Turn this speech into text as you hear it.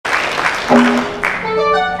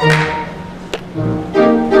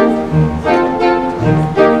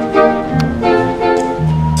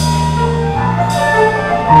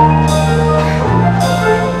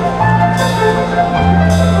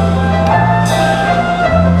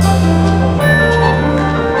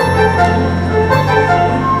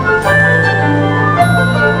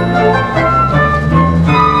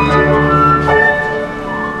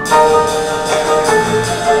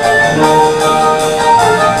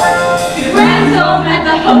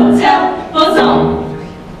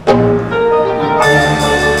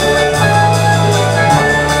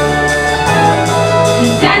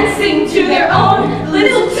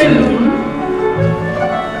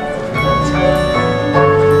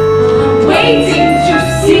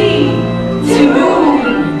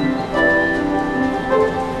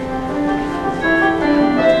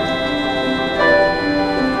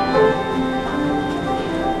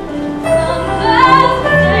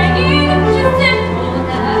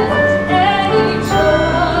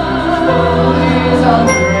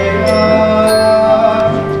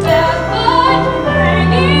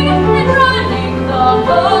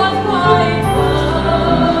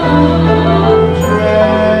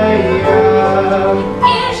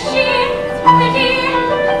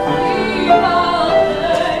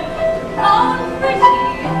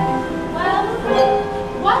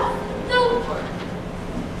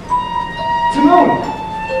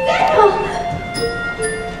Daniel!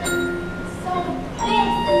 So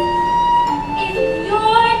this is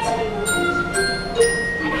your tomb.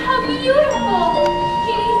 And how beautiful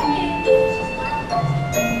he is.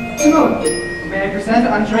 Moune, may I present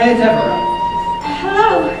Andrea. Hello.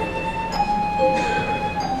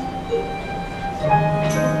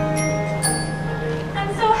 I'm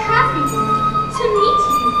so happy to meet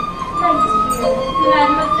you, my dear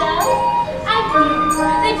mademoiselle. I hear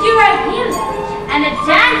that you are a healer and a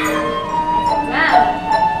dancer as well.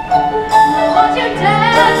 Won't you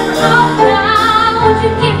dance for us now? Won't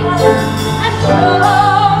you give us a show?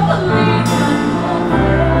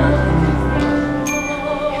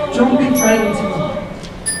 Don't be frightened, Moune.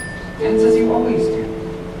 Dance as you always do,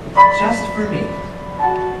 just for me.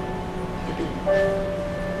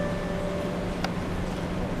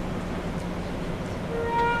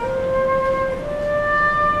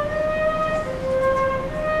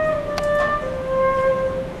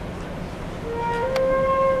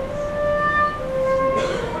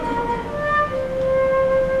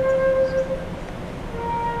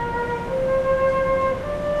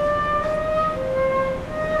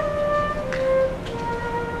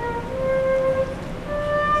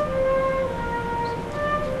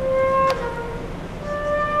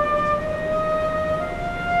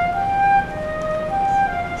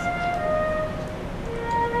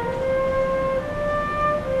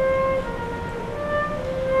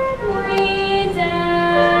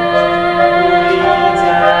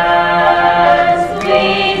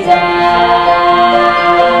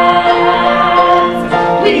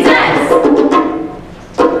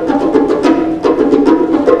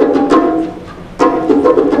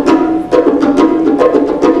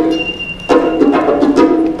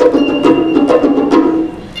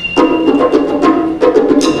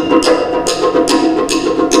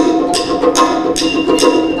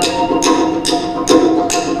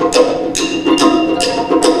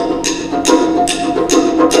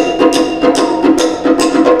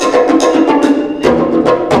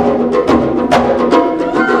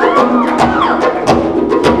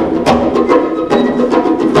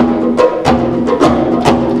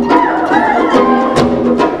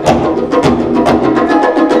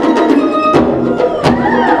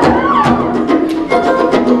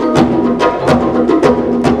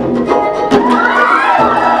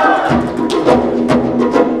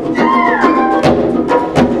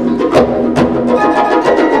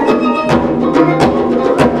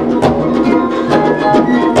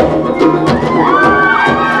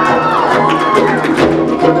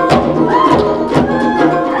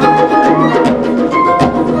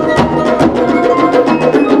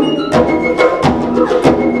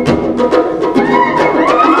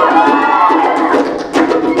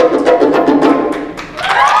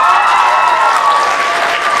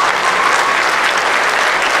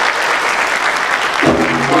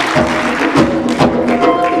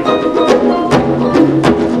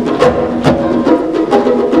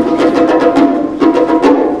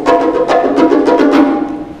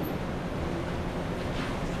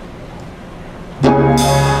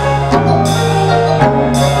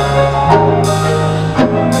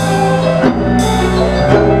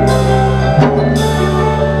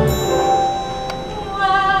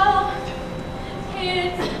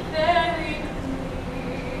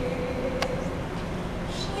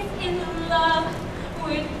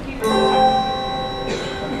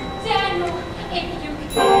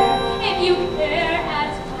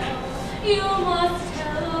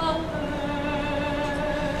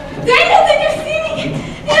 Daniel, did you see me?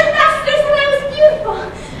 The ambassador said I was beautiful.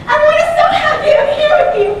 And I was so happy to be here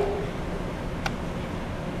with you.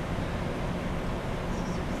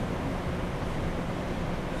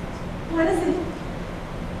 What is it?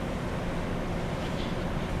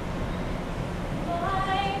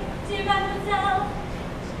 My dear mademoiselle,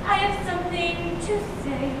 I have something to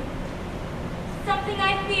say. Something I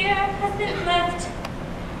fear has been left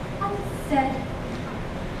unsaid.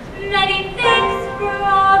 Many thanks for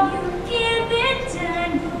all you've given,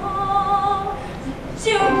 Daniel.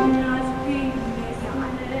 Do not be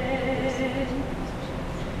misled.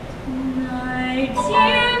 My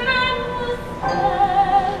dear mademoiselle,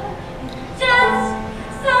 just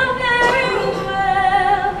so very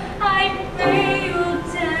well. I pray you'll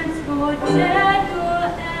dance for Daniel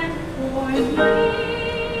and for me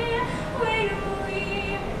when we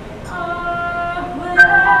are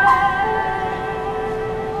well.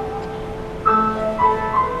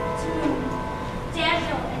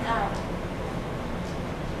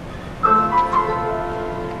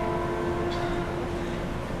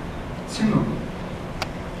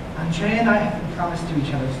 Andrea and I have been promised to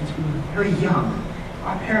each other since we were very young.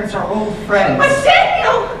 Our parents are old friends. But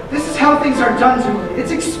Daniel! how things are done to her. It's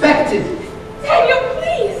expected. Daniel,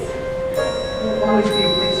 please! There will always be a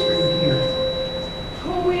place for you here.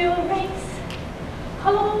 We'll race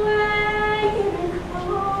away in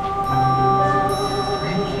clouds. I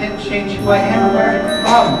can't change who I am or where I'm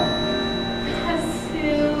from. As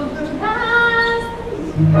silver as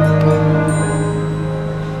the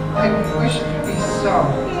I wish it could be so.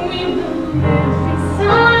 we will live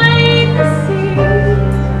beside the sea.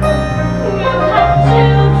 We'll have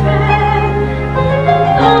children,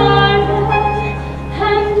 garden,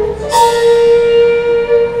 and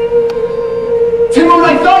tree. Moune, I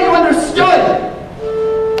thought you understood.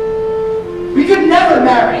 We could never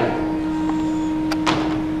marry.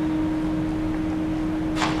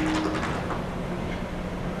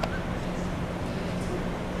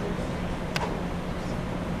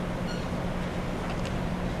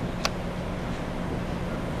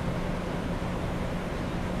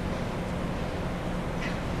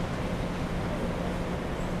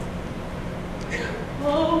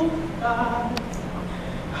 Oh God,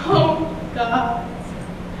 oh God.